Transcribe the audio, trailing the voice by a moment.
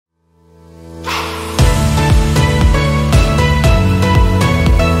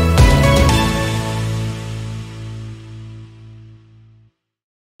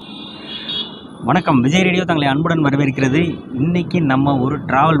வணக்கம், விஜய் ரேடியோ தங்களை அன்புடன் வரவேற்கிறது. இன்றைக்கி நம்ம ஒரு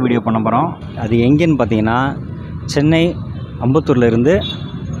ட்ராவல் வீடியோ பண்ண போகிறோம். அது எங்கேன்னு பார்த்தீங்கன்னா, சென்னை அம்பத்தூர்லேருந்து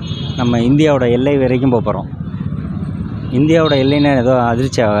நம்ம இந்தியாவோட எல்லை வரைக்கும் போகிறோம். இந்தியாவோட எல்லைன்னு ஏதோ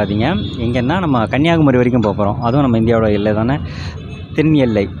அதிர்ச்சி ஆகாதீங்க. எங்கன்னா நம்ம கன்னியாகுமரி வரைக்கும் போகிறோம். அதுவும் நம்ம இந்தியாவோட எல்லை தானே, தென்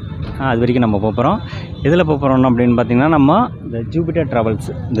எல்லை. அது வரைக்கும் நம்ம போகிறோம். எதில் போகிறோம் அப்படின்னு பார்த்திங்கன்னா, நம்ம இந்த ஜூபிட்டர்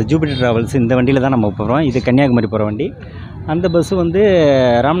ட்ராவல்ஸ் இந்த வண்டியில் தான் நம்ம போகிறோம். இது கன்னியாகுமரி போகிற வண்டி. அந்த பஸ்ஸு வந்து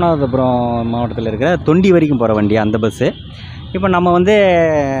ராமநாதபுரம் மாவட்டத்தில் இருக்கிற தொண்டி வரைக்கும் போகிற வண்டி அந்த பஸ்ஸு. இப்போ நம்ம வந்து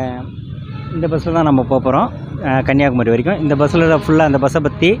இந்த பஸ்ஸில் தான் நம்ம போகிறோம் கன்னியாகுமரி வரைக்கும். இந்த பஸ்ஸில் ஃபுல்லாக அந்த பஸ்ஸை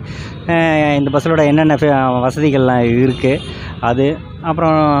பற்றி இந்த பஸ்ஸோட என்னென்ன வசதிகள்லாம் இருக்குது, அது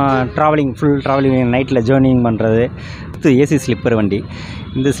அப்புறம் ஃபுல் ட்ராவலிங் நைட்டில் ஜேர்னிங் பண்ணுறது. ஏசி ஸ்லிப்பர் வண்டி.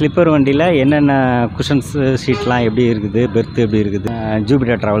 இந்த ஸ்லிப்பர் வண்டியில் என்னென்ன குஷன்ஸ் சீட்லாம் எப்படி இருக்குது, பெர்த்து எப்படி இருக்குது.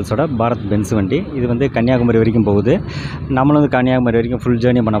 ஜூபிட்டர் ட்ராவல்ஸோட பாரத் பென்ஸ் வண்டி. இது வந்து கன்னியாகுமரி வரைக்கும் போகுது. நம்மளும் வந்து கன்னியாகுமரி வரைக்கும் ஃபுல்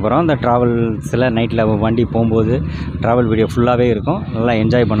ஜேர்னி பண்ண போகிறோம். இந்த ட்ராவல்ஸில் நைட்டில் வண்டி போகும்போது ட்ராவல் வீடியோ ஃபுல்லாகவே இருக்கும். நல்லா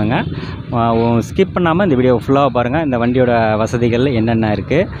என்ஜாய் பண்ணுங்கள். ஸ்கிப் பண்ணாமல் இந்த வீடியோ ஃபுல்லாக பாருங்கள். இந்த வண்டியோட வசதிகள் என்னென்ன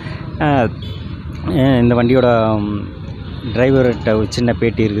இருக்குது, இந்த வண்டியோட டிரைவர்கிட்ட சின்ன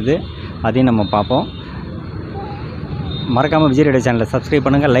பேட்டி இருக்குது, அதையும் நம்ம பார்ப்போம். மறக்காமல் விஜய் ரேடியோ சேனலை சப்ஸ்கிரைப்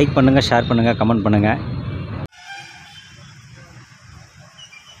பண்ணுங்கள், லைக் பண்ணுங்கள், ஷேர் பண்ணுங்கள், கமெண்ட் பண்ணுங்கள்.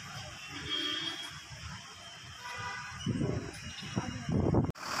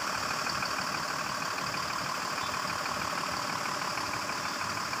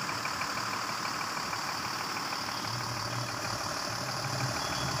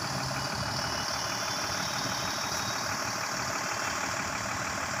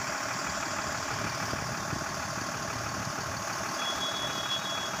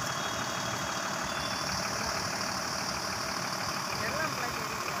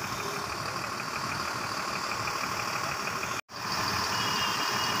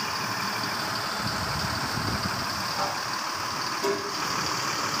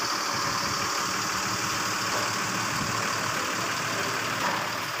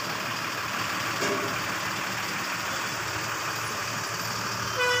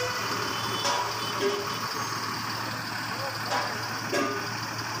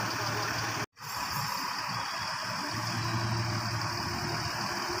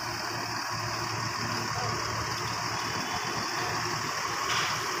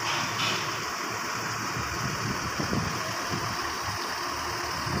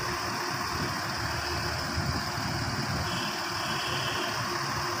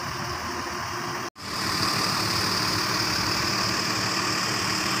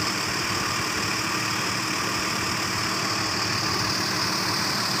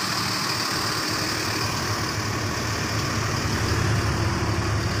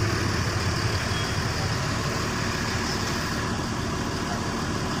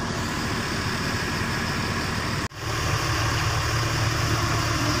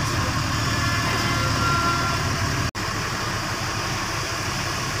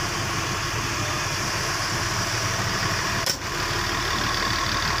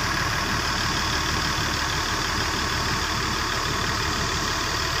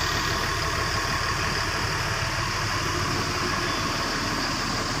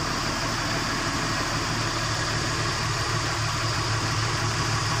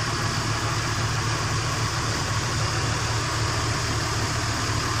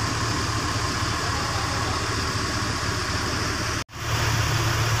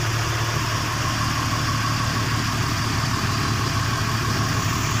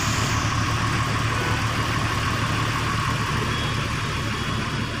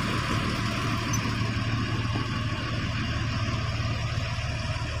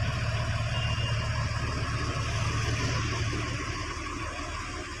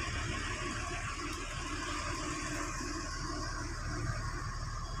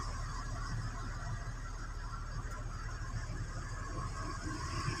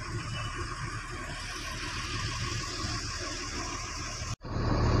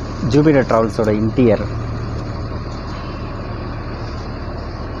 ஜூபிட்டர் ட்ராவல்ஸோட இன்டீரியர்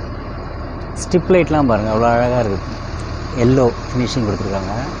ஸ்ட்ரிப் லைட்லாம் பாருங்கள், அவ்வளோ அழகாக இருக்குது. எல்லோ ஃபினிஷிங்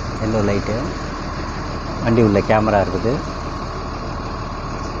கொடுத்துருக்காங்க, எல்லோ லைட்டு. வண்டி உள்ள கேமரா இருக்குது.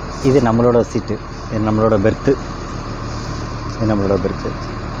 இது நம்மளோட சீட்டு, இது நம்மளோட பெர்த்து.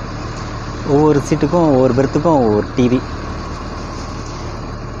 ஒவ்வொரு சீட்டுக்கும் ஒவ்வொரு பெர்த்துக்கும் ஒவ்வொரு டிவி.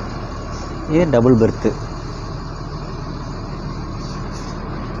 இது டபுள் பெர்த்து.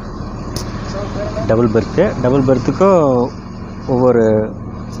 டபுள் பெர்த்துக்கும் ஒவ்வொரு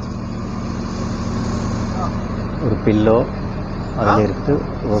ஒரு பில்லோ அதில் இருக்குது,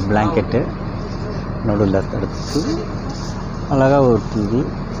 ஒரு பிளாங்கெட்டு நடுவில் அடுத்து அழகாக ஒரு டிவி.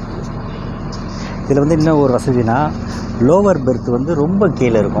 இதில் வந்து இன்னும் ஒரு வசதினா லோவர் பெர்த் வந்து ரொம்ப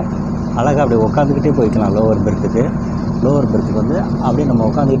கீழே இருக்கும். அழகாக அப்படியே உட்காந்துக்கிட்டே போய்க்கலாம். லோவர் பெர்த்துக்கு வந்து அப்படியே நம்ம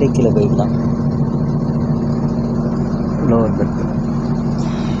உட்காந்துக்கிட்டே கீழே போய்க்கலாம். லோவர் பெர்த்து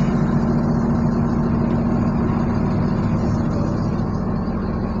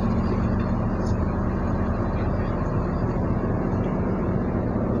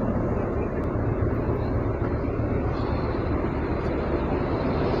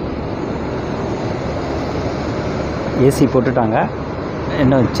ஏசி போட்டுட்டாங்க,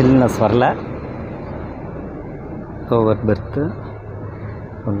 இன்னும் சில்னஸ் வரல. லோவர் பெர்த்து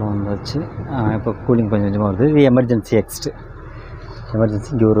ஒன்று வந்தாச்சு. இப்போ கூலிங் கொஞ்சம் கொஞ்சமாக வருது. இது எமர்ஜென்சி எமர்ஜென்சி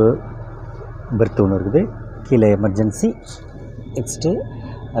இங்கே ஒரு பெர்த்து ஒன்று இருக்குது. கீழே எமர்ஜென்சி எக்ஸ்ட்டு,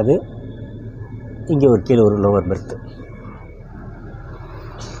 அது இங்கே ஒரு கீழே ஒரு லோவர் பெர்த்து.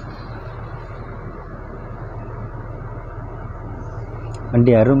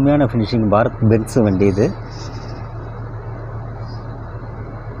 வண்டி அருமையான ஃபினிஷிங். பாரத் பென்ஸ் வண்டி இது.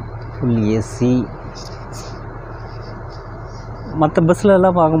 Full AC. மற்ற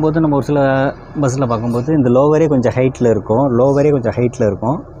பஸ்ஸிலலாம் பார்க்கும்போது நம்ம ஒரு சில பஸ்ஸில் பார்க்கும்போது இந்த லோவரே கொஞ்சம் ஹைட்டில்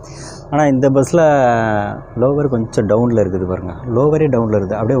இருக்கும். ஆனால் இந்த பஸ்ஸில் லோவர் கொஞ்சம் டவுனில் இருக்குது பாருங்கள். லோவரே டவுனில்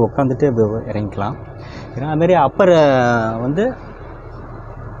இருக்குது. அப்படியே உட்காந்துட்டு அப்படியே இறங்கிக்கலாம். ஏன்னா அதுமாரி அப்பர் வந்து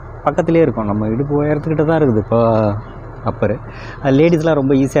பக்கத்துலேயே இருக்கும். நம்ம இடுப்பு உயரத்துக்கிட்ட தான் இருக்குது இப்போ அப்பரு. அது லேடிஸ்லாம்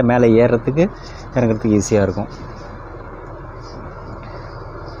ரொம்ப ஈஸியாக மேலே ஏறுறதுக்கு இறங்குறதுக்கு ஈஸியாக இருக்கும்.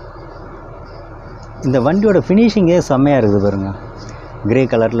 இந்த வண்டியோட ஃபினிஷிங்கே செம்மையாக இருக்குது பாருங்கள். கிரே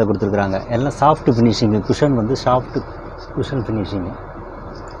கலரில் கொடுத்துருக்குறாங்க. எல்லாம் சாஃப்ட் ஃபினிஷிங்கு. குஷன் வந்து சாஃப்ட் குஷன் ஃபினிஷிங்கு.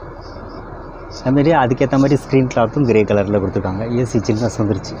 அதுமாரி அதுக்கேற்ற மாதிரி ஸ்க்ரீன் கிளாத்தும் கிரே கலரில் கொடுத்துருக்காங்க. ஏசி சில்னஸ்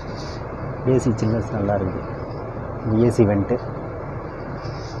வந்துருச்சு. ஏசி சில்னஸ் நல்லா இருக்குது. AC vent.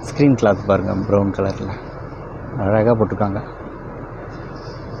 ஸ்க்ரீன் கிளாத் பாருங்கள், ப்ரௌன் கலரில் அழகாக போட்டிருக்காங்க.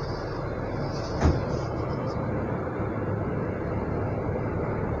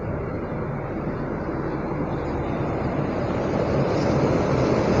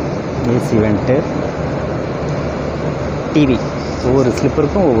 AC vent. டிவி, ஒவ்வொரு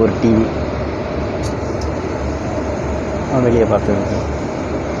ஸ்லிப்பருக்கும் ஒவ்வொரு டிவி வெளியே பார்த்துருக்கு.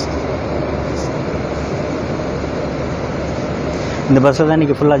 இந்த பஸ்ஸில் தான்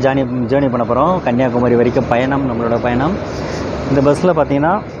இன்றைக்கி ஃபுல்லாக ஜேர்னி பண்ண போகிறோம். கன்னியாகுமரி வரைக்கும் பயணம், நம்மளோட பயணம். இந்த பஸ்ஸில்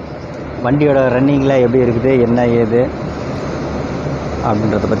பார்த்திங்கன்னா வண்டியோட ரன்னிங்கில் எப்படி இருக்குது, என்ன ஏது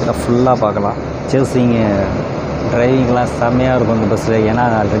அப்படின்றத பற்றிலாம் ஃபுல்லாக பார்க்கலாம். சேசிங்கு டிரைவிங்லாம் செம்மையாக இருக்கும் இந்த பஸ்ஸில். ஏன்னா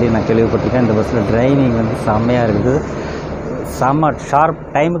ஆல்ரெடி நான் கேள்விப்பட்டிருக்கேன், இந்த பஸ்ஸில் டிரைவிங் வந்து செம்மையாக இருக்குது. செம்ம ஷார்ப்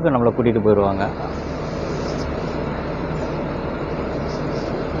டைமுக்கு நம்மளை கூட்டிகிட்டு போயிடுவாங்க.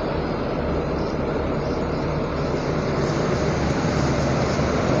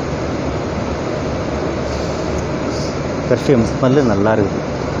 பெர்ஃப்யூம் ஸ்மெல்லு நல்லா இருக்குது.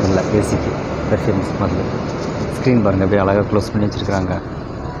 இல்லை ஏசிக்கு பெர்ஃப்யூம் ஸ்மெல்லு. ஸ்க்ரீன் பாருங்கள், அப்படியே அழகாக க்ளோஸ் பண்ணி வச்சுருக்குறாங்க.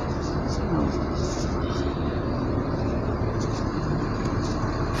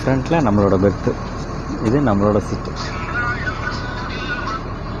 ஃப்ரண்ட்டில் நம்மளோட பெர்த்து, இது நம்மளோட சீட்டு.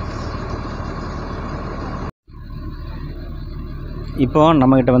 இப்போது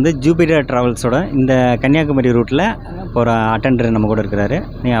நம்மக்கிட்ட வந்து ஜூபிட்டர் ட்ராவல்ஸோட இந்த கன்னியாகுமரி ரூட்டில் போகிற அட்டெண்டர் நம்ம கூட இருக்கிறாரு.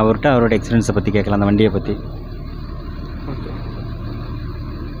 நீ அவர்கிட்ட அவரோட எக்ஸ்பீரியன்ஸை பற்றி கேட்கலாம், அந்த வண்டியை பற்றி.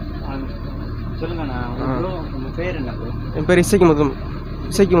 சொல்லுங்கண்ணா, உங்கள் பேர் என்ன? என் பேர் இசைக்குமுத்து.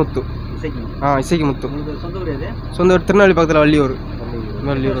 இசைக்குமுத்து. சொந்த ஊர் எது? சொந்த ஊர் திருநெல்வேலி பக்கத்தில் வள்ளியூர்.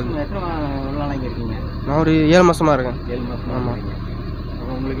 எத்தனை நாளைக்கு இருக்கீங்க? நான் ஒரு 7 மாதமாக இருக்கேன். 7 மாதம். ஆமாம்.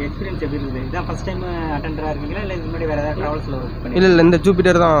 அப்போ உங்களுக்கு எக்ஸ்பீரியன்ஸ் எப்படி இருக்குது? இதான் ஃபஸ்ட் டைம் அட்டெண்டராக இருக்கீங்களா, இல்லை இதுக்கு முன்னாடி வேறு ஏதாவது ட்ராவல்ஸில் ஒர்க் பண்ணி? இல்லை, இந்த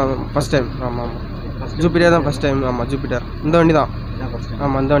ஜூபிட்டர் தான் ஃபஸ்ட் டைம். ஆமாம், ஜூபிட்டர் தான் ஃபஸ்ட் டைம். ஆமாம், ஜூபிட்டர் இந்த வண்டி தான்.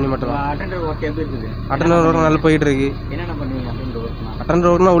 ஆமாம், இந்த வண்டி மட்டும் தான். அட்டெண்டர் ஒர்க் எப்படி இருக்குது? அட்டெண்டர் ஒர்க் நல்லா போயிட்டு இருக்கு. என்னென்ன பண்ணுவீங்க அட்டெண்டர் ஒர்க்னா?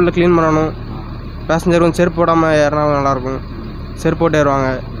 அட்டெண்டர் ஒர்க்னா உள்ளே க்ளீன் பண்ணணும். பேசஞ்சர் வந்து செருப்பு போடாமல் ஏறினா நல்லாயிருக்கும். செருப்பு போட்டு ஏறுவாங்க.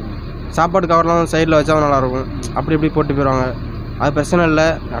 சாப்பாடு கவர்லாம் சைடில் வச்சா நல்லாயிருக்கும். அப்படி இப்படி போட்டு போயிடுவாங்க. அது பிரச்சனை இல்லை.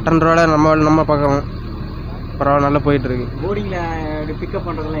 அட்டெண்டரோட நம்ம பார்க்கணும். பரவாயில்ல, நல்லா போயிட்டுருக்கு. போர்டிங்கில் பிக்கப்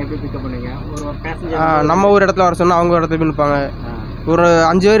பண்ணுறதுலாம் எப்படி பிக்கப் பண்ணுவீங்க? ஒரு பேசஞ்சர் நம்ம ஒரு இடத்துல வர சொன்னால் அவங்க ஒரு இடத்துல நிற்பாங்க. ஒரு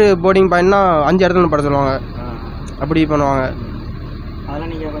 5 பேர் போர்டிங் பாயிண்ட்னா 5 இடத்துல பட சொல்லுவாங்க. அப்படி பண்ணுவாங்க.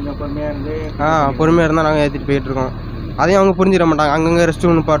 அதெல்லாம் நீங்கள் கொஞ்சம் பொறுமையாக இருந்து பொறுமையாக இருந்தால் நாங்கள் ஏற்றிட்டு போயிட்டுருக்கோம். அதையும் அவங்க புரிஞ்சிட மாட்டாங்க. அங்கங்கே ரெஸ்ட்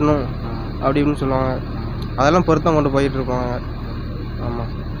ரூம் நிப்பாட்டணும் அப்படி இப்படின்னு சொல்லுவாங்க. அதெல்லாம் பொறுத்தான் கொண்டு போயிட்டுருப்பாங்க. ஆமாம்.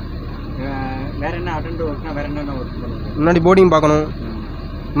 வேறு என்ன அட்டெண்டர் ஒர்க்னா வேறு என்னென்ன ஒர்க் பண்ணுவீங்க? முன்னாடி போர்டிங் பார்க்கணும்.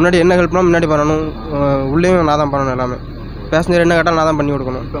 முன்னாடி என்ன ஹெல்ப்னா முன்னாடி பண்ணணும். உள்ளேயும் நான் தான் பண்ணணும். எல்லாமே பேசஞ்சர் என்ன கேட்டால் நான் தான் பண்ணி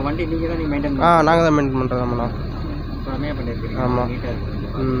கொடுக்கணும். இப்போ வண்டி நீங்கள் தான் மெயின்டைன் நாங்கள் தான் மெயின்டைன் பண்ணுறது. ஆமாம், செம்மையாக பண்ணியிருக்கீங்க. ஆமாம்.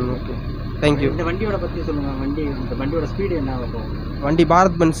 Okay, thank you. இந்த வண்டியோட பற்றி சொல்லுங்கள். இந்த வண்டியோட ஸ்பீடு என்ன ஆகும்? வண்டி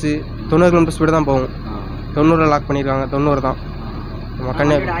பாரத் பென்ஸு 90 km ஸ்பீடு தான் போகும். 90 லாக் பண்ணியிருக்காங்க. 90 தான்.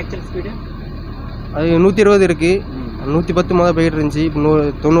 ஆக்சுவல் ஸ்பீடு அது 120 இருக்குது, 110 முதல் போயிட்டு இருந்துச்சு. இப்போ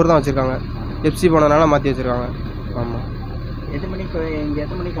 90 தான் வச்சுருக்காங்க. எஃப்சி போனதுனால மாற்றி வச்சுருக்காங்க. ஆமாம். எத்தனை மணிக்கு இங்கே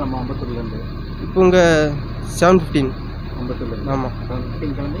எத்தனை மணிக்கு கிளம்பும் அம்பத்தூர்லேருந்து? இப்போ இங்கே 7:15 அம்பத்தூர்லேருந்து. ஆமாம்.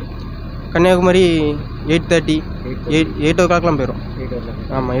 7:15 கிளம்பி கன்னியாகுமரி 8:30 8 o'clockலாம் போயிடும். 8 o'clock.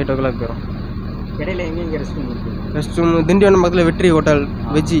 ஆமாம், 8 o'clock போயிடும். இடையில எங்கே ரெஸ்ட் ரூம் இருக்குது? ரெஸ்ட் ரூம் திண்டிவனம் பக்கத்தில் வெற்றி ஹோட்டல்,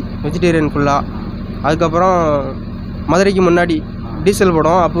 வெஜிடேரியன் ஃபுல்லாக. அதுக்கப்புறம் மதுரைக்கு முன்னாடி டீசல்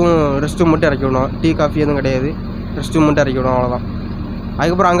போடும், அப்பவும் ரெஸ்ட் ரூம் மட்டும் இறக்கி விடும். டீ காஃபி எதுவும் கிடையாது, ரெஸ்ட் ரூம் மட்டும் இறக்கி விடும், அவ்வளோதான்.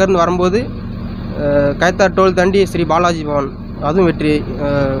 அதுக்கப்புறம் அங்கேருந்து வரும்போது கைத்தார் டோல் தாண்டி ஸ்ரீ பாலாஜி பவன், அதுவும் வெற்றி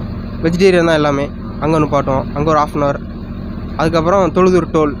வெஜிடேரியன் தான் எல்லாமே. அங்கே நிப்பாட்டும், அங்கே ஒரு 1/2 hour. அதுக்கப்புறம்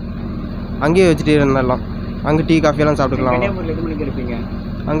தொழுதூர் டோல், அங்கேயே வெஜிடேரியன் தான் எல்லாம். அங்கே டீ காஃபியெல்லாம் சாப்பிட்டுக்கலாம். கன்னியாகுமரியில் எத்தனை மணிக்கு இருப்பீங்க?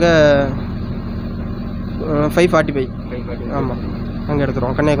 அங்கே 5:45. ஆமாம், அங்கே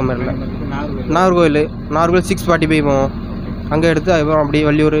எடுத்துருவோம். கன்னியாகுமரியில் நாகர்கோயில் 6:45 போவோம். அங்கே எடுத்து அதுக்கப்புறம் அப்படியே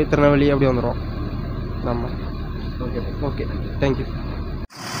வள்ளியூர், திருநெல்வேலி அப்படி வந்துடுவோம். ஆமாம். Okay, thank you.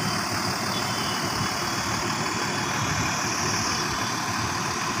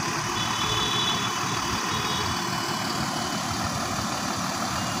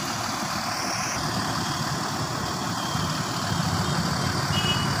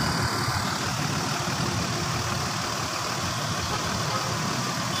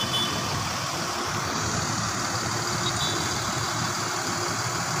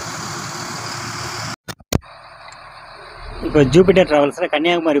 இப்போ ஜூபிட்டர் ட்ராவல்ஸில்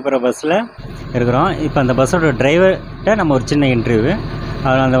கன்னியாகுமரி போகிற பஸ்ஸில் இருக்கிறோம். இப்போ அந்த பஸ்ஸோட டிரைவர்கிட்ட நம்ம ஒரு சின்ன இன்டர்வியூ,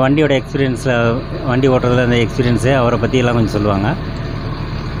 அவர் அந்த வண்டியோட எக்ஸ்பீரியன்ஸில், வண்டி ஓட்டுறதுல அந்த எக்ஸ்பீரியன்ஸு, அவரை பற்றி எல்லாம் கொஞ்சம் சொல்லுவாங்க.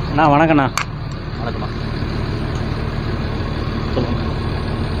 அண்ணா வணக்கண்ணா. வணக்கம்ண்ணா.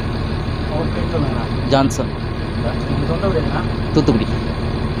 ஓகே, சொல்லுங்கண்ணா. ஜான்சன். சொந்த ஊருங்கண்ணா? தூத்துக்குடி.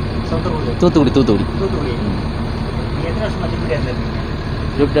 சொந்த ஊர்? தூத்துக்குடி. தூத்துக்குடி. நீங்கள் எத்தனை வருஷமாக ஜூபிட்டர் இருந்திருக்கீங்க?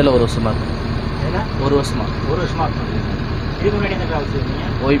 ஜூபிட்டரில் 1 வருஷமாக இருக்கும். ஏன்னா 1 வருஷமா? 1 வருஷமாக இருக்கும். இதுக்கு முன்னாடி என்ன ட்ராவல்ஸ் இருக்கீங்க?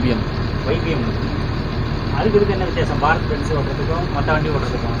 OIBM. அதுக்கு இதுக்கு என்ன வித்தியாசம்? பாரத் பென்ஸ் ஓட்டுறதுக்கும் மற்ற வண்டி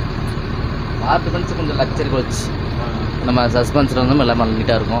ஓட்டுறதுக்கும்? பாரத் பென்ஸ் கொஞ்சம் லக்ஸரி கோச், நம்ம சஸ்பென்ஸில் வந்து எல்லாமே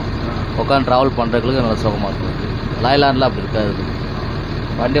நீட்டாக இருக்கும். உட்காந்து ட்ராவல் பண்ணுறதுக்கு நல்லா சுகமாக இருக்கும். லாய்லாண்டில் அப்படி இருக்காது.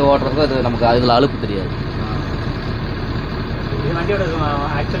 வண்டி ஓட்டுறதுக்கும் அது நமக்கு அதில் அலுப்பு தெரியாது. இது வண்டியோட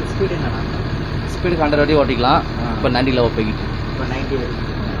ஆக்சுவல் ஸ்பீடு என்னன்னா? ஸ்பீடு 100 வண்டி ஓட்டிக்கலாம். இப்போ 90 போய்கிட்டு. இப்போ 90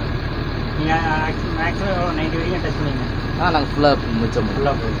 நீங்கள் மேக்ஸிமம் 90 வரைக்கும் டச் பண்ணிங்க? நாங்கள் ஃபுல்லாக மிச்சம்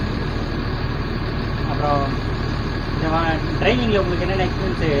ஃபுல்லாக போகுது. அப்புறம் இந்த ட்ரைனிங்கில் உங்களுக்கு என்னென்ன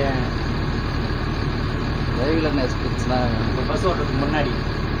எக்ஸ்பீரியன்ஸு? டிரைவிங்கில் என்ன எக்ஸ்பீரியன்ஸ்னால், இப்போ பஸ் ஓட்டுறதுக்கு முன்னாடி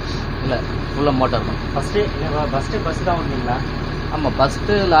இல்லை ஃபுல்லாக மோட்டார் தான். ஃபஸ்ட்டு பஸ்ஸு தான் ஓட்டுனீங்களா? ஆமாம்,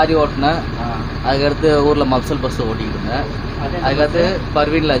 ஃபஸ்ட்டு லாரி ஓட்டினேன். அதுக்கடுத்து ஊரில் மப்சல் பஸ் ஓட்டிக்கிட்டு இருந்தேன். அதுக்கடுத்து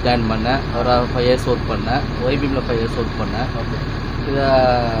பர்வீனில் ஜாயின் பண்ணேன். ஒரு 5 years ஒர்க் பண்ணேன். OIBMல 5 years ஒர்க் பண்ணேன்.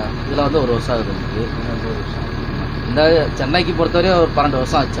 இதில் வந்து 1 வருஷம் இருந்துச்சு. இந்த சென்னைக்கு பொறுத்தவரையும் ஒரு 12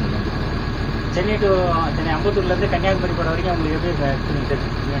 வருஷம் ஆச்சு எனக்கு. சென்னை அம்பத்தூர்லேருந்து கன்னியாகுமரி போகிற வரைக்கும் உங்களுக்கு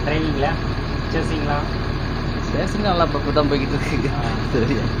எப்படி ட்ரைவிங்கில் சேசிங்களா? சேசிங் நல்லா இப்போ தான் போய்கிட்டு இருக்கு.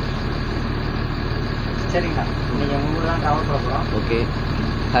 சரியா? சரிங்கண்ணா, நீங்கள் உங்களுக்கு தான் ட்ராவல் பண்ண போகிறோம். Okay,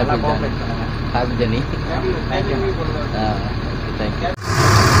 happy journey. Thank you. Thank you.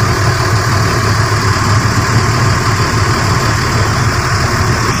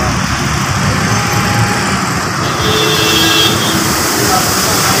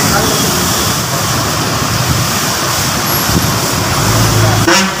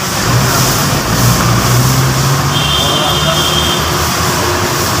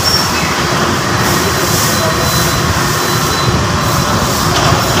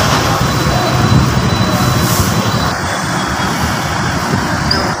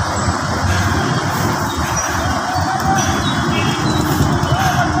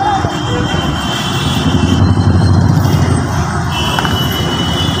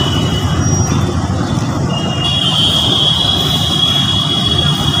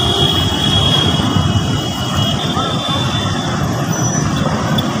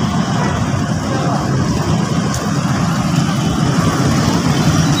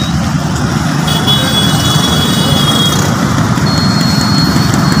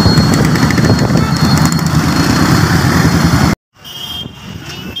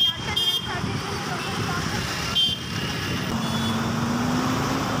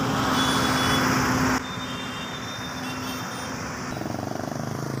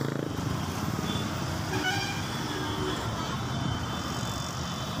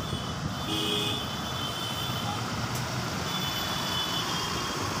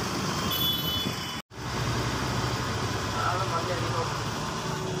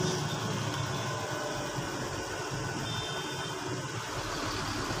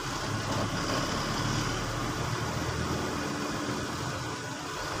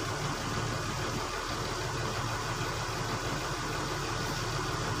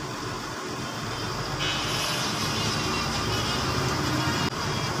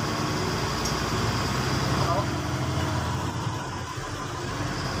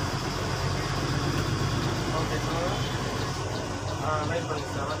 Wait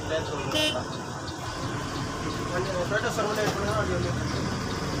பண்ணுங்க சார் வந்து பேர் சொல்லுங்கள் கொஞ்சம் ஃபோட்டோ சார் வெயிட் பண்ணுங்க அப்படி வந்து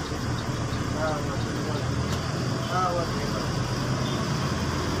ஓகே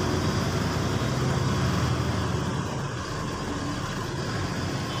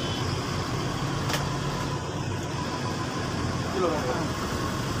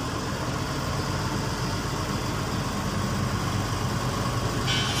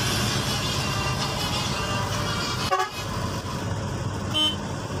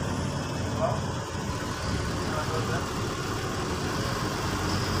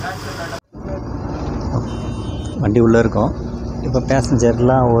வண்டி உள்ளே இருக்கும். இப்போ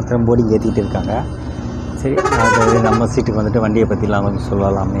பேசஞ்சர்லாம் ஒவ்வொருத்தரும் போர்டிங் ஏற்றிக்கிட்டு இருக்காங்க. சரி, அது நம்ம சீட்டுக்கு வந்துட்டு வண்டியை பற்றிலாம் கொஞ்சம்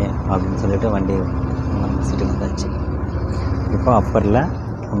சொல்லலாமே அப்படின்னு சொல்லிட்டு வண்டி நம்ம சீட்டுக்கு வந்தாச்சு. இப்போ அப்பரில்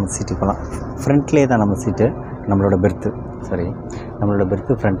நம்ம சீட்டுக்கு போகலாம். ஃப்ரண்ட்லேயே தான் நம்ம சீட்டு, நம்மளோட பெர்த்து. சரி, நம்மளோட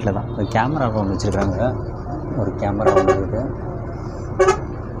பெர்த்து ஃப்ரண்ட்டில் தான். ஒரு கேமரா ஒன்று வச்சுருக்காங்க. ஒரு கேமரா ஒன்று இருக்குது.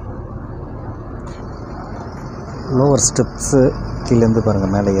 லோவர் ஸ்டெப்ஸு கீழேருந்து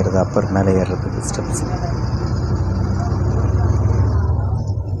பாருங்கள் மேலே ஏறுது. அப்பர் மேலே ஏறுறதுக்கு ஸ்டெப்ஸு.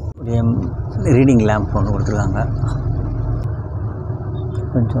 ரீடிங் லேம்ப் ஒன்று கொடுத்துருக்காங்க.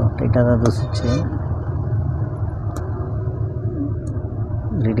 கொஞ்சம் டைட்டாக தான் தூசிச்சு.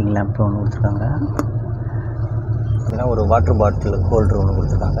 ரீடிங் லேம்ப் ஒன்று கொடுத்துருக்காங்க. ஒரு வாட்டர் பாட்டில் ஹோல்ட்ரு ஒன்று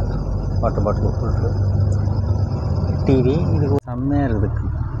கொடுத்துருக்காங்க. Water bottle holder. டிவி இது செம்மையாக இருக்குது.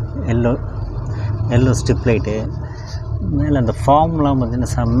 Yellow strip light. மேலே அந்த ஃபார்ம்லாம்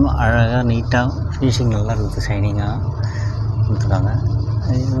பார்த்திங்கன்னா செம்ம அழகாக நீட்டாக ஃபினிஷிங் நல்லா இருக்குது. ஷைனிங்காக கொடுத்துருக்காங்க.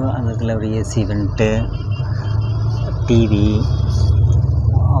 அந்த இடத்துல ஒரு ஏசி வெண்ட்டு, டிவி,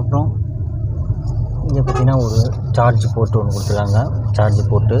 அப்புறம் இங்கே பார்த்திங்கன்னா ஒரு சார்ஜ் போட்டு ஒன்று கொடுத்துருக்காங்க. சார்ஜ்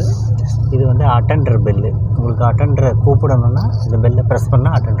போட்டு இது வந்து அட்டெண்டர் பெல்லு. உங்களுக்கு அட்டெண்டரை கூப்பிடணுன்னா இந்த பெல்லை ப்ரெஸ்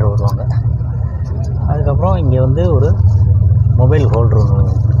பண்ணால் அட்டெண்டர் வருவாங்க. அதுக்கப்புறம் இங்கே வந்து ஒரு மொபைல் ஹோல்ட்ரு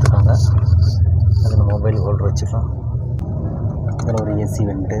ஒன்று கொடுத்துருக்காங்க. அதில் மொபைல் ஹோல்ட்ரு வச்சுக்கலாம். அதில் ஒரு ஏசி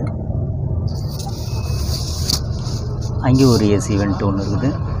வெண்ட்டு, அங்கேயும் ஒரு ஏசி வெண்ட் ஒன்று இருக்குது.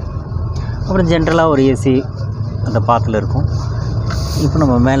 அப்புறம் ஜென்ரலாக ஒரு ஏசி அந்த பாத்தில் இருக்கும். இப்போ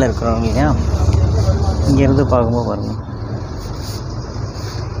நம்ம மேலே இருக்கிறோம் இல்லையா, இங்கேருந்து பார்க்கும்போது பாருங்கள்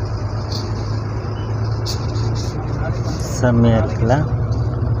செம்மையாக இருக்குல்ல.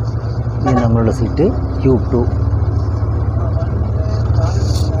 இது நம்மளோட சீட்டு Q2.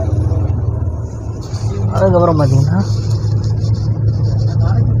 அதுக்கப்புறம் பார்த்திங்கன்னா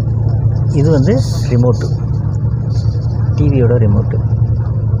இது வந்து ரிமோட்டு, டிவியோட ரிமோட்டு.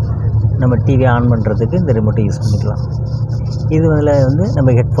 நம்ம டிவி ஆன் பண்ணுறதுக்கு இந்த ரிமோட்டை யூஸ் பண்ணிக்கலாம். இது வந்து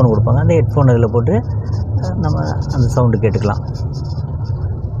நம்ம ஹெட்ஃபோன் கொடுப்பாங்க. அந்த ஹெட்ஃபோன் இதில் போட்டு நம்ம அந்த சவுண்டு கேட்டுக்கலாம்.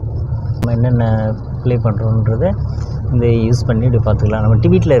 நம்ம என்னென்ன ப்ளே பண்ணுறோன்றதை இந்த யூஸ் பண்ணி இப்படி பார்த்துக்கலாம். நம்ம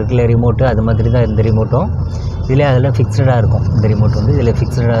டிவியில் இருக்கிற ரிமோட்டு அது மாதிரி தான் இந்த ரிமோட்டும். இதில் அதில் ஃபிக்ஸடாக இருக்கும். இந்த ரிமோட் வந்து இதில்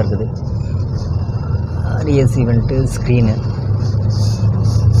ஃபிக்ஸடாக இருக்குது. ஏசி வந்துட்டு ஸ்க்ரீனு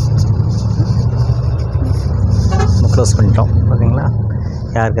க்ளோஸ் பண்ணிட்டோம். பார்த்தீங்களா,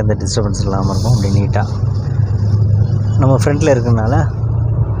 யாருக்கு அந்த டிஸ்டர்பன்ஸ் இல்லாமல் இருக்கும். அப்படி நீட்டாக நம்ம ஃப்ரண்ட்டில் இருக்கிறதுனால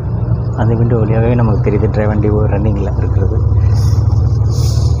அந்த விண்டோ வழியாகவே நமக்கு தெரியுது வண்டி ரன்னிங்கில் இருக்கிறது.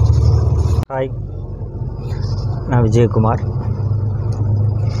 ஹாய், நான் விஜயகுமார்.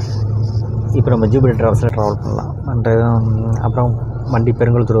 இப்போ நம்ம ஜூபிலி ட்ராவல்ஸில் ட்ராவல் பண்ணலாம். அப்புறம் வண்டி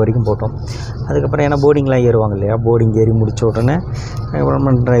பெருங்குளத்தூர் வரைக்கும் போட்டோம். அதுக்கப்புறம் ஏன்னா போர்டிங்லாம் ஏறுவாங்க இல்லையா, போர்டிங் ஏறி முடித்த உடனே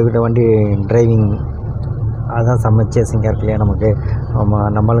வண்டி டிரைவிங் அதுதான் செம்ம சேசிங்காக இருக்கு இல்லையா நமக்கு.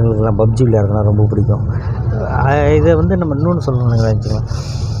 நம்மளுங்களுக்கெல்லாம் பப்ஜி விளையாடுறதுலாம் ரொம்ப பிடிக்கும். இதை வந்து நம்ம இன்னொன்று சொல்லணும்னு வச்சுக்கலாம்.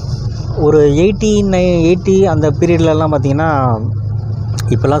 ஒரு 80 அந்த பீரியட்லலாம் பார்த்திங்கன்னா,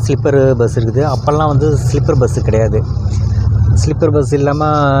 இப்போல்லாம் ஸ்லிப்பர் பஸ் இருக்குது. அப்போல்லாம் வந்து ஸ்லிப்பர் பஸ்ஸு கிடையாது. ஸ்லிப்பர் பஸ்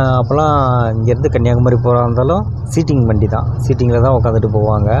இல்லாமல் அப்போல்லாம் இங்கேருந்து கன்னியாகுமரி போகிறா இருந்தாலும் சீட்டிங் வண்டி தான். சீட்டிங்கில் தான் உட்காந்துட்டு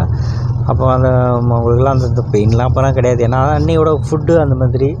போவாங்க. அப்போ அவங்களுக்குலாம் அந்த பெயின்லாம் அப்போலாம் கிடையாது. ஏன்னா அன்னையோட ஃபுட்டு அந்த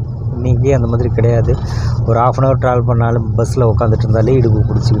மாதிரி, இன்றைக்கி அந்த மாதிரி கிடையாது. ஒரு 1/2 அன் ஹவர் ட்ராவல் பண்ணாலும் பஸ்ஸில் உட்காந்துட்டு இருந்தாலே இடுப்பு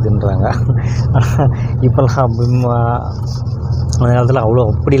பிடிச்சிக்குதுன்றாங்க. இப்போல்லாம் அந்த காலத்தில் அவ்வளோ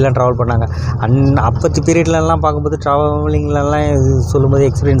அப்படிலாம் ட்ராவல் பண்ணாங்க. அப்போத்து பீரியட்லலாம் பார்க்கும்போது ட்ராவலிங்லலாம் சொல்லும்போது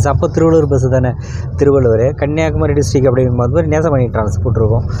எக்ஸ்பீரியன்ஸ். அப்போ திருவள்ளூர் பஸ்ஸு தானே, திருவள்ளூர் கன்னியாகுமரி டிஸ்ட்ரிக் அப்படிங்கும்போது நேசமணி டிரான்ஸ்போர்ட்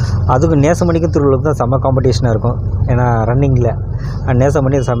இருக்கும். அதுக்கும் நேசமணிக்கும் திருவள்ளூர் தான் செம்ம காம்படிஷனாக இருக்கும். ஏன்னா ரன்னிங்கில்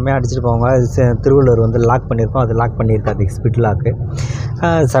நேசமணி செம்மையாக அடிச்சுட்டு போவாங்க. திருவள்ளூர் வந்து லாக் பண்ணியிருக்கோம், அது லாக் பண்ணியிருக்காது, ஸ்பீட் லாக்கு.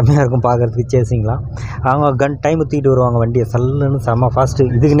 செம்மையாக இருக்கும் பார்க்குறதுக்கு சேசிங்லாம். அவங்க டைம் தூக்கிட்டு வருவாங்க வண்டியை சல்லுன்னு, செம்ம ஃபாஸ்ட்டு.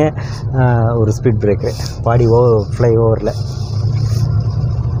 இதுக்குன்னே ஒரு ஸ்பீட் பிரேக்கு பாடி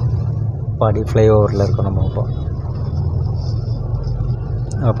ஃப்ளைஓவரில் இருக்கோம் நம்ம.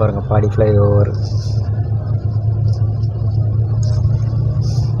 இப்போ பாருங்கள், பாடி ஃப்ளைஓவர்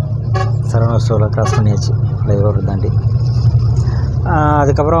சரவணா ஸ்டோரில் கிராஸ் பண்ணியாச்சு. ஃப்ளைஓவர் தாண்டி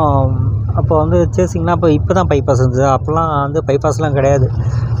அதுக்கப்புறம் அப்போ வந்து சேசிங்னா இப்போ தான் பைபாஸ் இருந்தது. அப்போல்லாம் வந்து பைபாஸ்லாம் கிடையாது.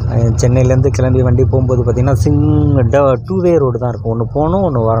 சென்னையிலேருந்து கிளம்பி வண்டி போகும்போது பார்த்திங்கன்னா 2 வே ரோடு தான் இருக்கும். ஒன்று போகணும்,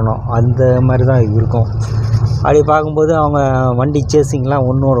 ஒன்று வரணும், அந்த மாதிரி தான் இருக்கும். அப்படி பார்க்கும்போது அவங்க வண்டி சேசிங்லாம்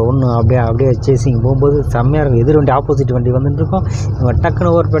ஒன்றோட ஒன்று அப்படியே சேசிங் போகும்போது செம்மையாக இருக்கும். எதிர் வண்டி ஆப்போசிட் வண்டி வந்துட்டு இருக்கும். இவங்க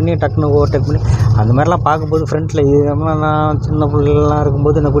டக்குன்னு டக்குன்னு ஓவர்டேக் பண்ணி அந்த மாதிரிலாம் பார்க்கும்போது ஃப்ரண்ட்டில் நான் சின்ன பிள்ளைலாம்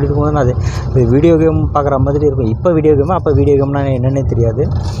இருக்கும்போது என்னை கூட்டிகிட்டு போகும்போது நான் அது வீடியோ கேம் பார்க்குற மாதிரி இருக்கும். இப்போ வீடியோ கேமு, அப்போ வீடியோ கேம்னா என்னென்னே தெரியாது.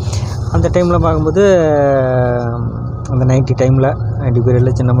 அந்த டைமில் பார்க்கும்போது அந்த 90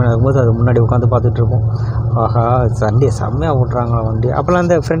 பீரியடில் சின்ன பையனாக இருக்கும்போது அது முன்னாடி உட்காந்து பார்த்துட்ருப்போம். ஆஹா, சண்டே செம்மையாக ஓட்டுறாங்க வண்டி. அப்போல்லாம்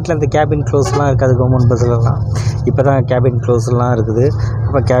அந்த ஃப்ரண்ட்டில் அந்த கேபின் க்ளோஸ்லாம் இருக்காது கவர்மெண்ட் பஸ்ஸுலலாம். இப்போ தான் கேபின் க்ளோஸ்லாம் இருக்குது.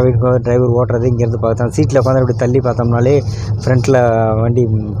 அப்போ கேபின் டிரைவர் ஓட்டுறது இங்கேருந்து பார்த்தோம், சீட்டில் உட்காந்து அப்படி தள்ளி பார்த்தோம்னாலே ஃப்ரண்ட்டில் வண்டி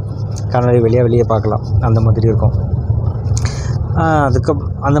கண்ணாடி வெளியே பார்க்கலாம். அந்த மாதிரி இருக்கும்.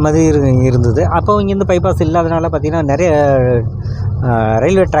 அந்த மாதிரி இருந்தது. அப்போ இங்கேருந்து பைபாஸ் இல்லாதனால பார்த்திங்கன்னா நிறைய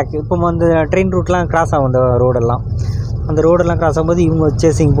ரயில்வே ட்ராக் இப்போ வந்து ட்ரெயின் ரூட்லாம் கிராஸ் ஆகும். அந்த ரோடெல்லாம் கிராஸ் ஆகும்போது இவங்க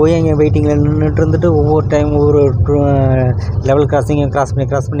சேசிங் போய் அங்கே வெயிட்டிங்கில் நின்றுட்டு இருந்துட்டு ஒவ்வொரு லெவல் கிராஸிங்கை கிராஸ்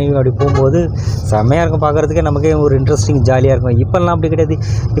பண்ணி அப்படி போகும்போது செம்மையாக இருக்கும். பார்க்குறதுக்கே நமக்கே ஒரு இன்ட்ரெஸ்டிங் ஜாலியாக இருக்கும். இப்போல்லாம் அப்படி கிடையாது.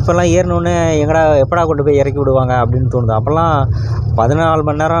 இப்போல்லாம் ஏறினோடனே எப்படா கொண்டு போய் இறக்கி விடுவாங்க அப்படின்னு தோணுது. அப்போல்லாம் 14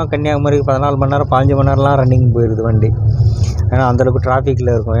 மணி நேரம் கன்னியாகுமரிக்கு 14 மணி நேரம் 15 மணி நேரம்லாம் ரன்னிங் போயிடுது வண்டி. ஏன்னா அந்தளவுக்கு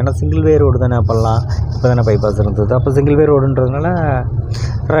டிராஃபிக்கில் இருக்கும். ஏன்னா சிங்கிள் வே ரோடு தானே அப்போல்லாம். இப்போ தானே பைபாஸ் இருந்தது. அப்போ சிங்கிள் வே ரோடுன்றதுனால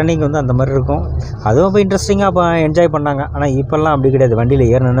ரன்னிங் வந்து அந்த மாதிரி இருக்கும். அதுவும் இப்போ இன்ட்ரெஸ்டிங்காக அப்போ என்ஜாய் பண்ணாங்க. ஆனால் இப்போல்லாம் அப்படி கிடையாது. வண்டியில்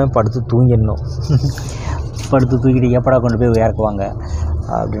ஏறணுன்னு படுத்து தூங்கிடணும். தூக்கிட்டு எப்படா கொண்டு போய் இறக்குவாங்க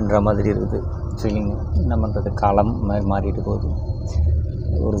அப்படின்ற மாதிரி இருக்குது ஃபீலிங். என்ன பண்ணுறது, காலம் மாறிட்டு போகுது.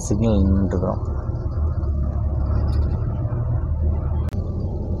 ஒரு சிக்னல் நின்றுட்டுருக்குறோம்.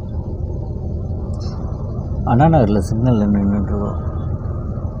 அண்ணா நகரில் சிக்னலில் நின்றுட்டுருக்கோம்.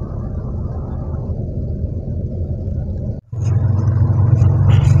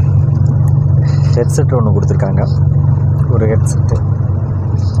 ஹெட்செட் ஒன்று கொடுத்துருக்காங்க. ஒரு ஹெட்செட்டு,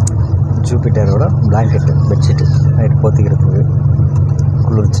 ஜூபிட்டரோட பிளாங்கெட்டு, பெட்ஷீட்டு நைட்டு போத்திக்கிறதுக்கு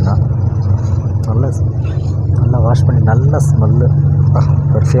குளிர்ச்சுன்னா நல்லா வாஷ் பண்ணி நல்ல ஸ்மெல்லு,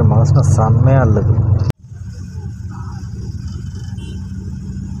 பெர்ஃப்யூம் வாசனை செம்மையாக இல்லது.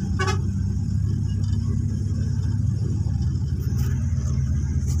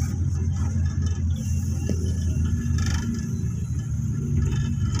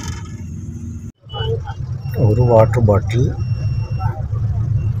 ஒரு வாட்டர் பாட்டில்,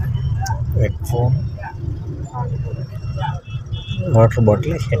 ஹெட்ஃபோன்,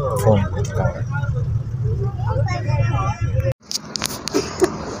 ஹெட்ஃபோன் கொடுத்துருக்காங்க.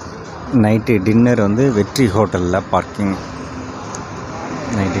 நைட்டு டின்னர் வந்து வெற்றி ஹோட்டலில் parking.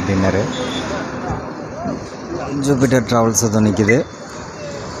 Night dinner Jupiter travels தான் நிற்கிது.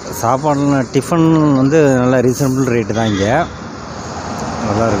 சாப்பாடுலாம் டிஃபன் வந்து நல்லா ரீசனபிள் ரேட்டு தான். இங்கே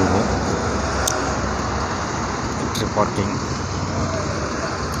நல்லா இருக்குது. பார்க்கிங்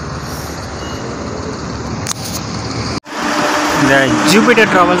இந்த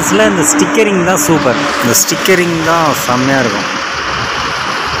ஜூபிட்டர் ட்ராவல்ஸில் இந்த ஸ்டிக்கரிங் தான் சூப்பர். இந்த ஸ்டிக்கரிங் தான் செம்மையாக இருக்கும்.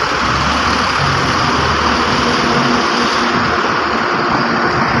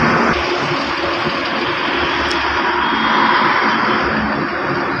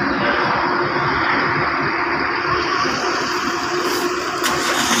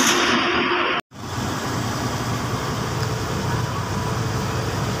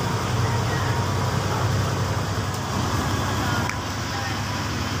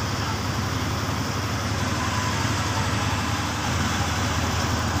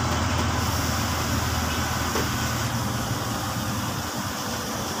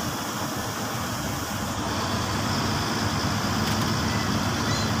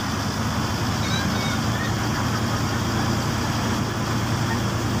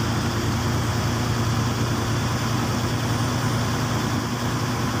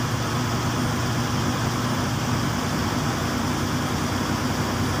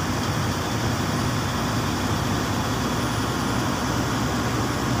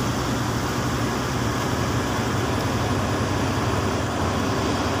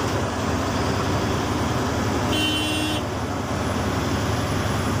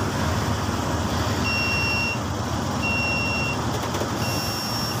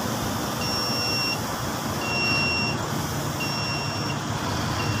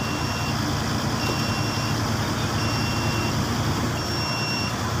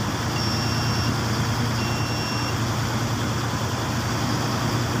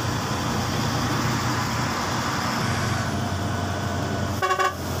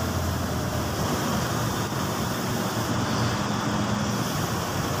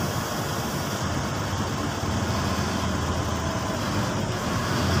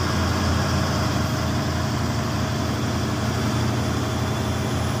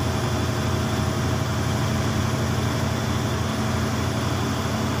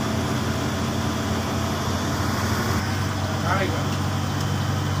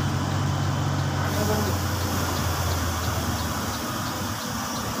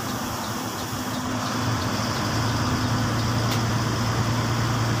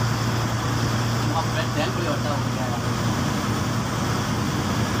 கேள்வி வட்டா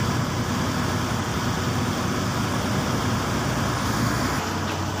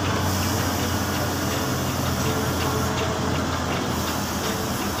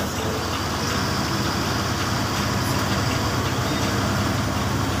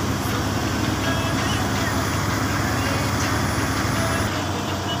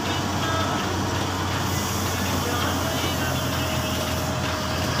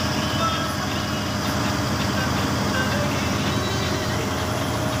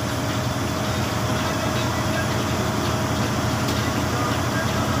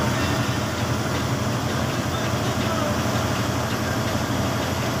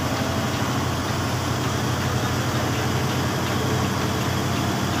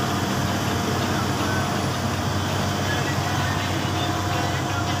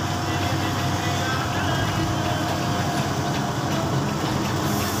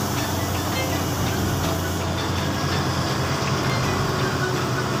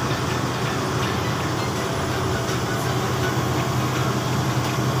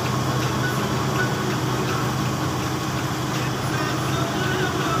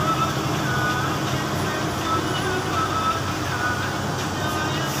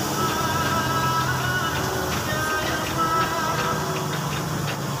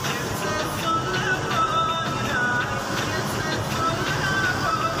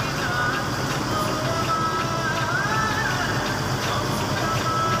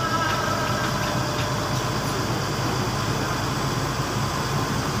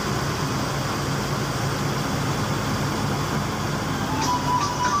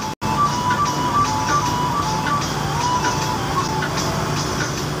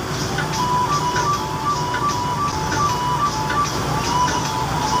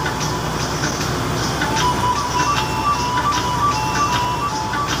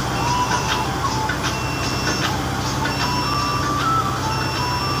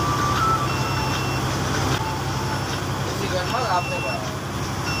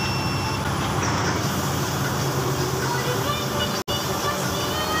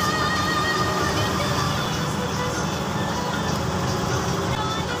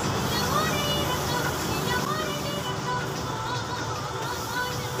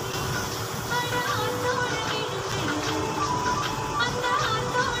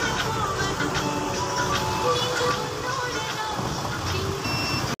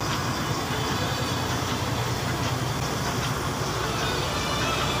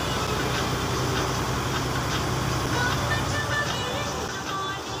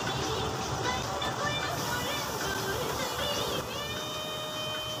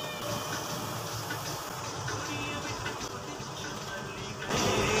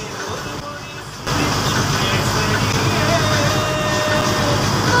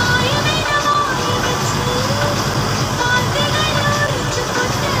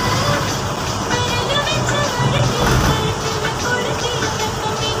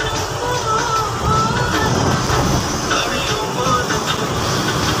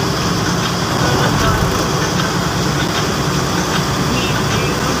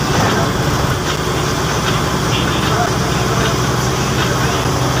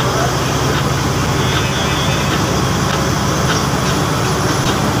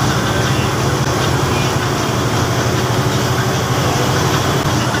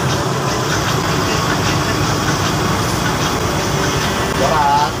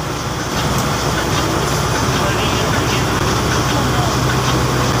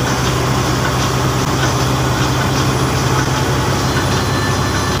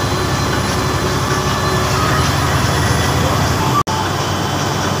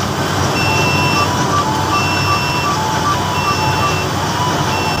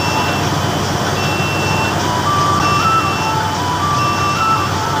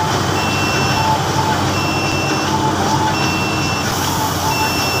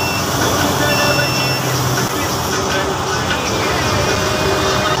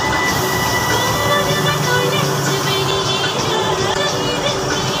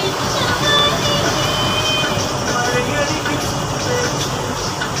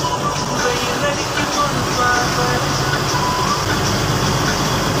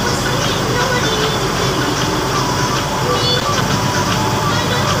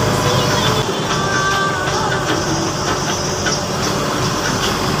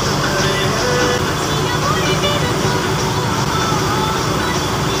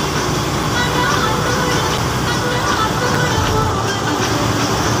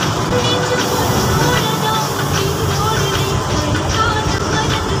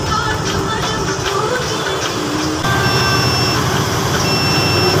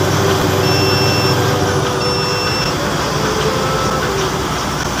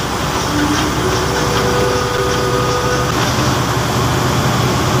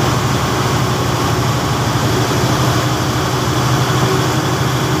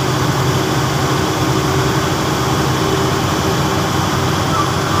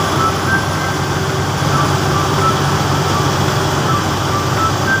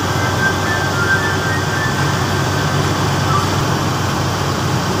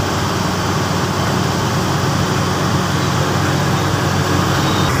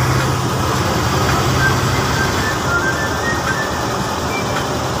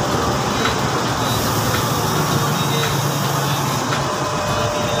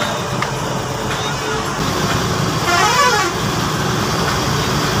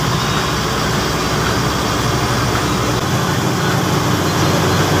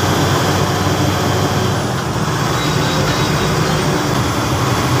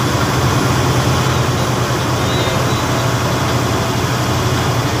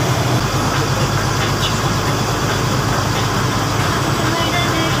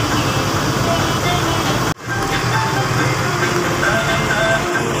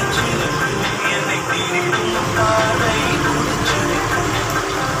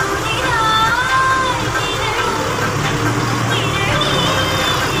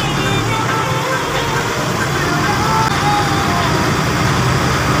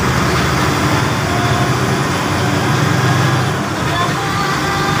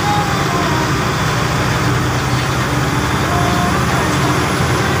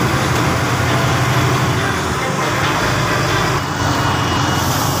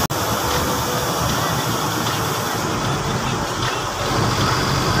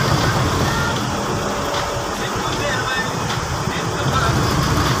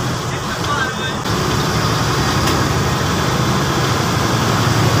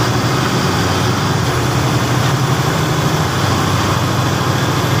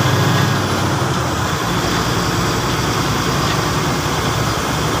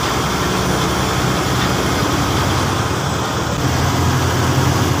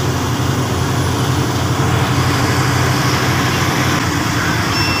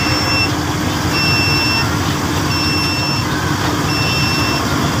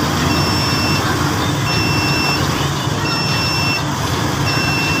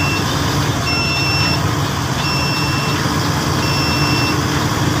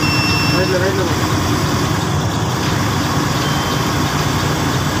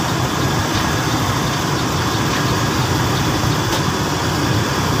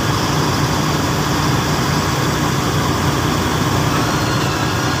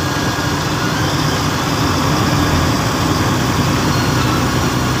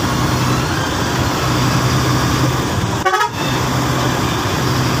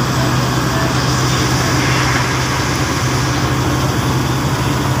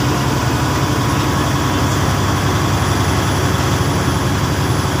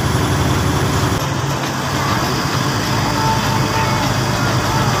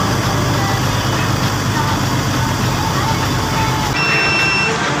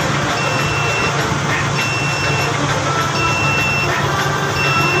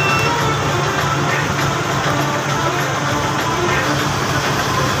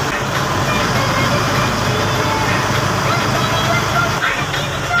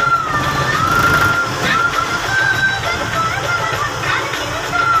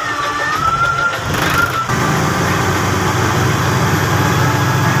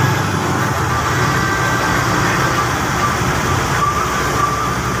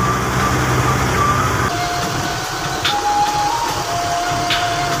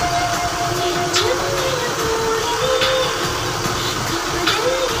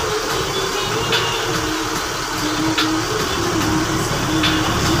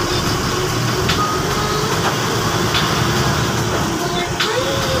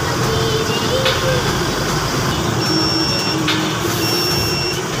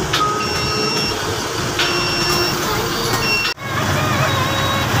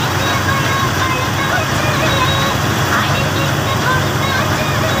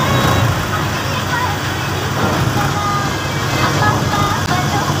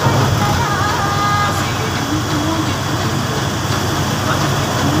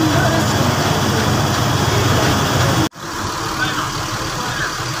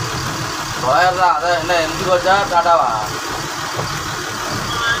அதான் என்ன எந்த கோச்சா டாட்டாவா?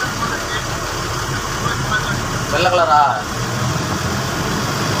 வெள்ளை கலரா?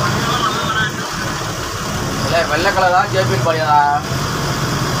 இல்லை வெள்ளை கலரா ஜேபின் பாடியதா?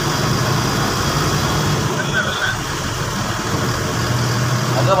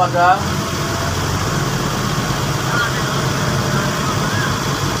 எங்கே பார்த்தா?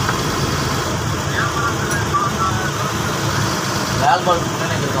 வேல்பால்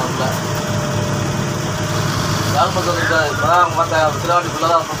இருக்கோம்ல வேல்பால் இருக்காது. இப்போ தான் மற்ற விராட்டுக்குள்ளே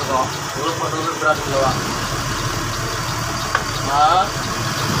தான் போட்டுருக்கோம். இவ்வளோ போட்டது விராட்டுக்குள்ளே தான்.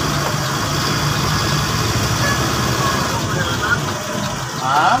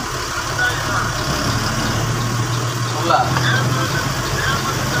 உள்ள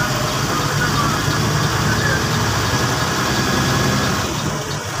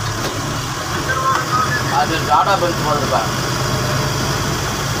அது டாடா பென்ஸ் போட்டுருப்பேன்.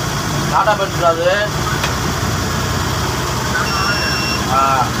 டாடா பென்ஸ் அது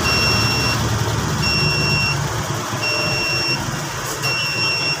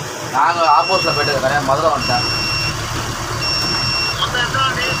நாங்கள் ஆப்போசிட்டில் போயிட்டு இருக்கேன். மதுரை வந்துட்டேன்.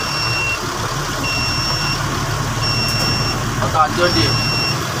 மொத்தம் 5 வண்டி.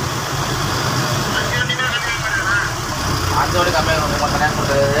 5 வண்டி கம்மியாக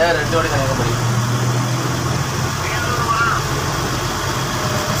கன்னியாகுமரி 2 வண்டி கன்னியாகுமரி.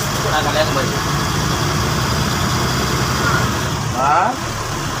 நான் கன்னியாகுமரி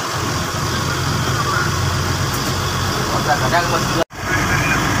கன்னியாகுமரி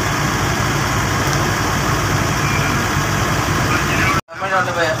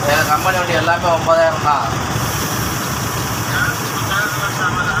கம்பெனி வண்டி எல்லாமே 9,000 தான்.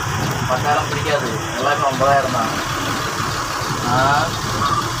 10,000 பிடிக்காது. எல்லாமே 9,000 தான்.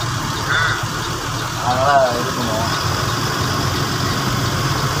 அதனால் இது பண்ணுவோம்.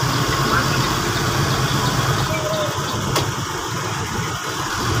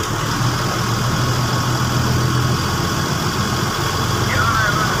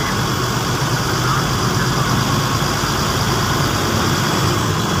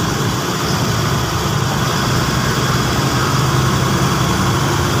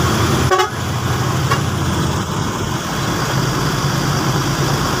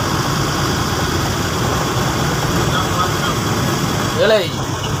 ஏழை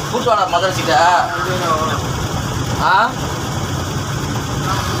கூட்டுவாடா மதுரைக்கிட்ட.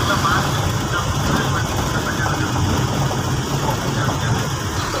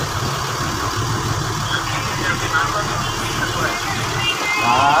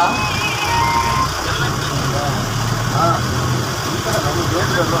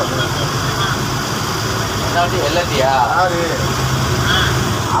 என்ன வெள்ளட்டியா?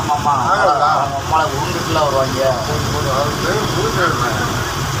 ஆமாம்மா அம்மாவை உருண்டுட்டுலாம் வருவாங்க.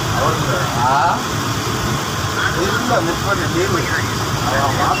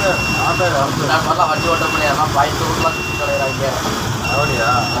 மாதிரிலாம் வண்டி ஓட்ட முடியாது. பாய்ச்சி ஊர்லாம் சுற்றி கிடையாது. அப்படியா?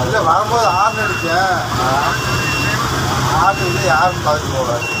 இல்லை வரும்போது ஆர்ன் அடித்தேன். ஆர்ன் இல்லை யாரும் பார்த்து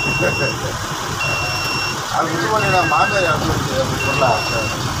போவார். அது இது பண்ணி நான் மாமியார் இறந்துருச்சு அப்படி சொல்லலாம்.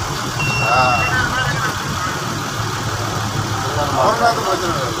 அவர்நாத்து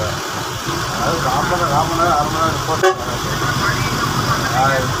பிரச்சனை இல்லை. அது ராமனை 1/2 மணி நேரம் ரிப்போர்ட்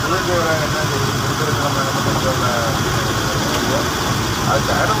அது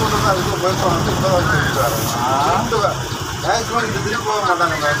டயர்டை போட்டு அதுக்கு போயிருப்போம். வந்து இப்போ வச்சுருக்காரு. மேக்ஸிமம் இது திருப்பி போக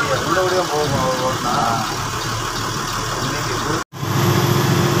மாட்டாங்க. வேண்டிய உள்ளபடியாக போகும். ஓட்டினா இன்னைக்கு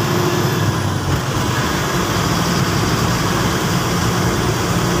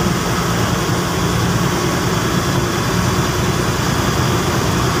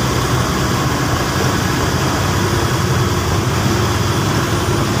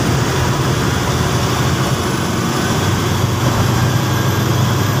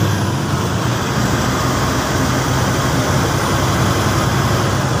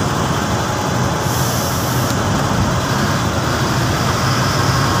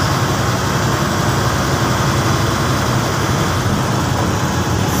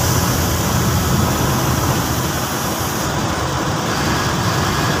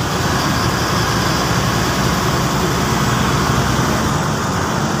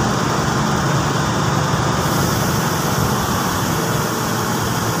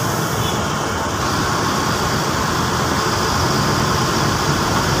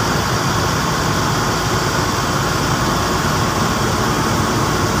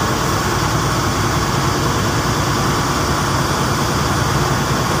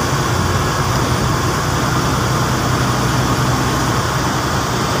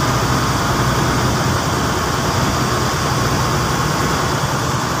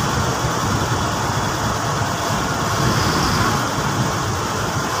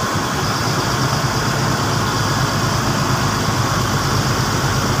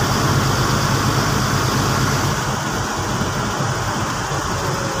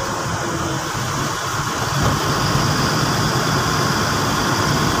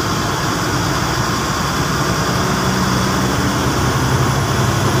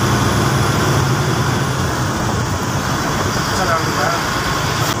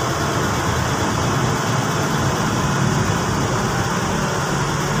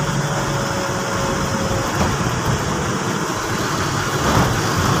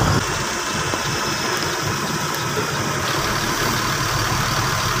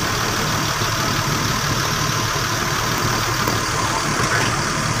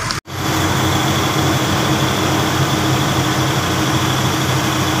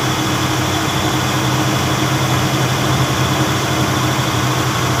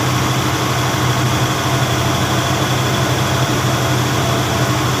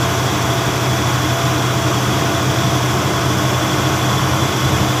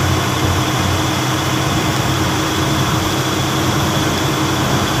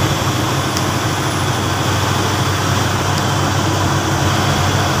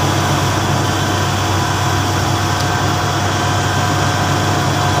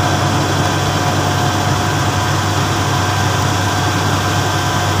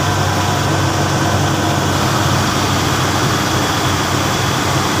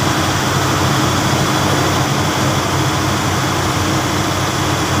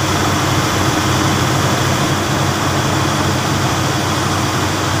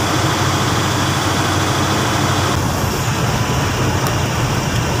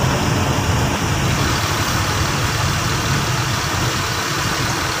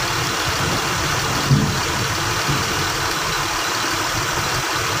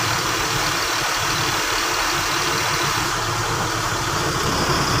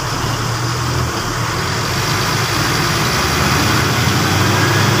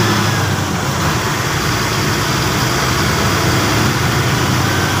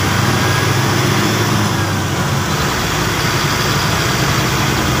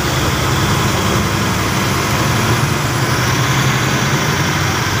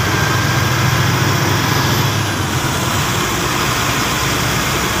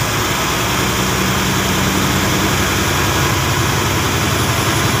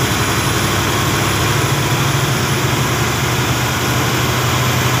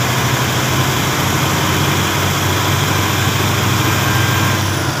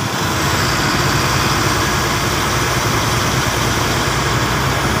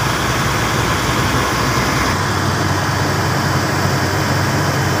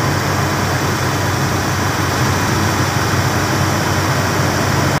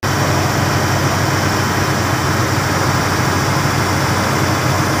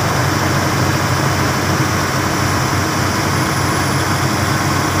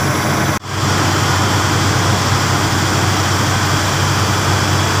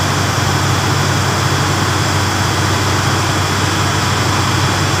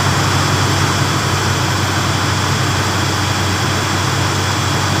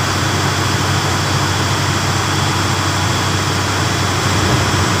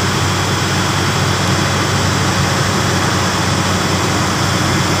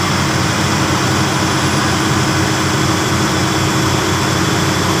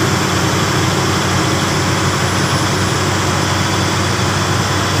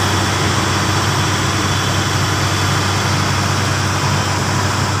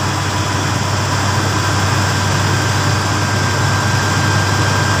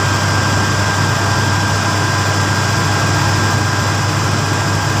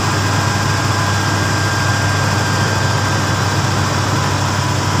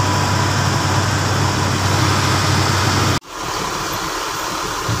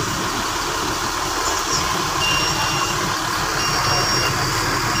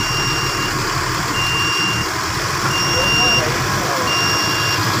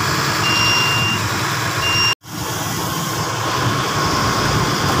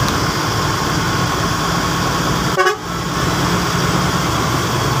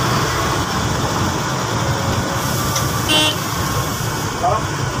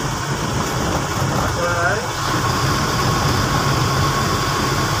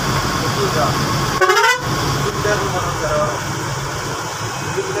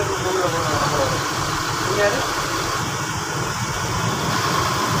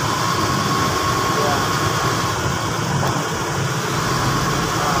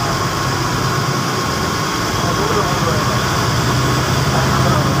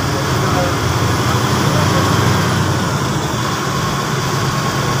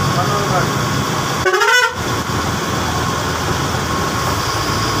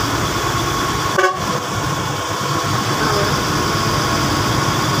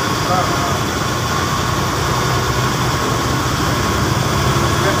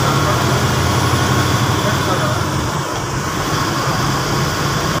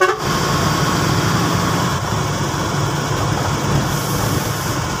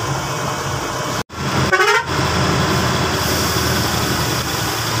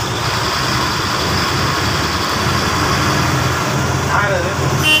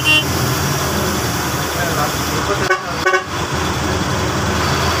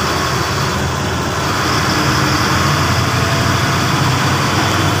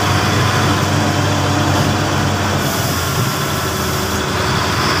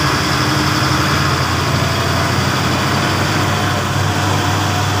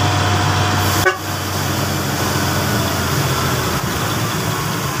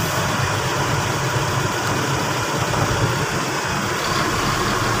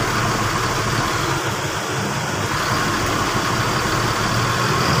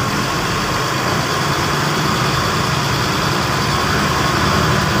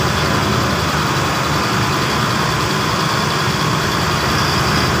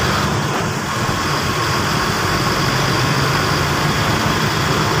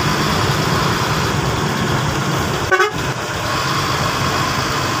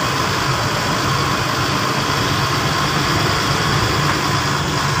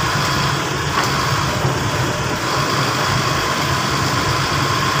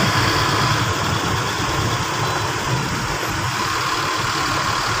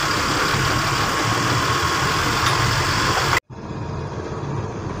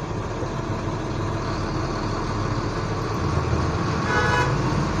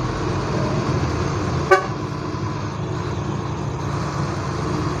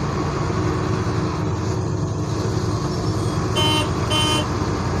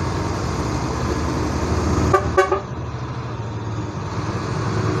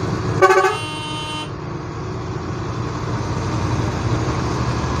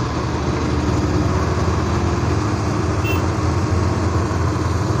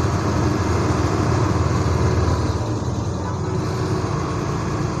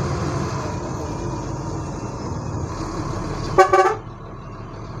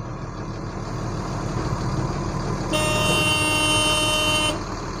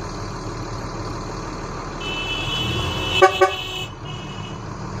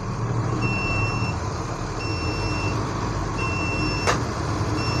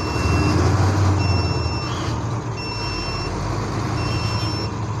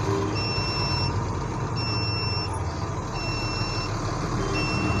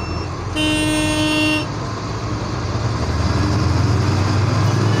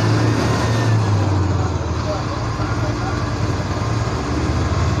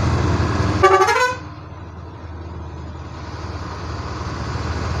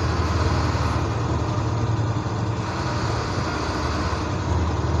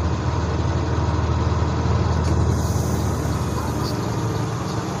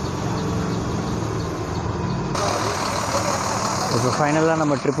இப்போ ஃபைனலாக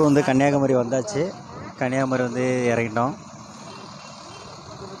நம்ம ட்ரிப்பு வந்து கன்னியாகுமரி வந்தாச்சு. கன்னியாகுமரி வந்து இறங்கிட்டோம்.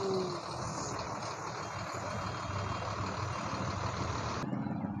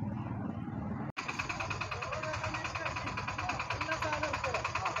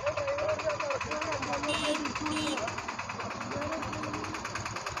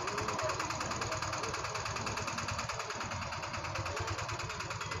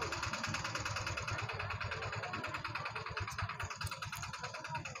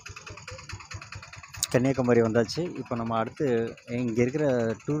 கன்னியாகுமரி வந்தாச்சு. இப்போ நம்ம அடுத்து இங்கே இருக்கிற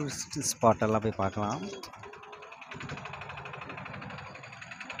டூரிஸ்ட் ஸ்பாட்டெல்லாம் போய் பார்க்கலாம்.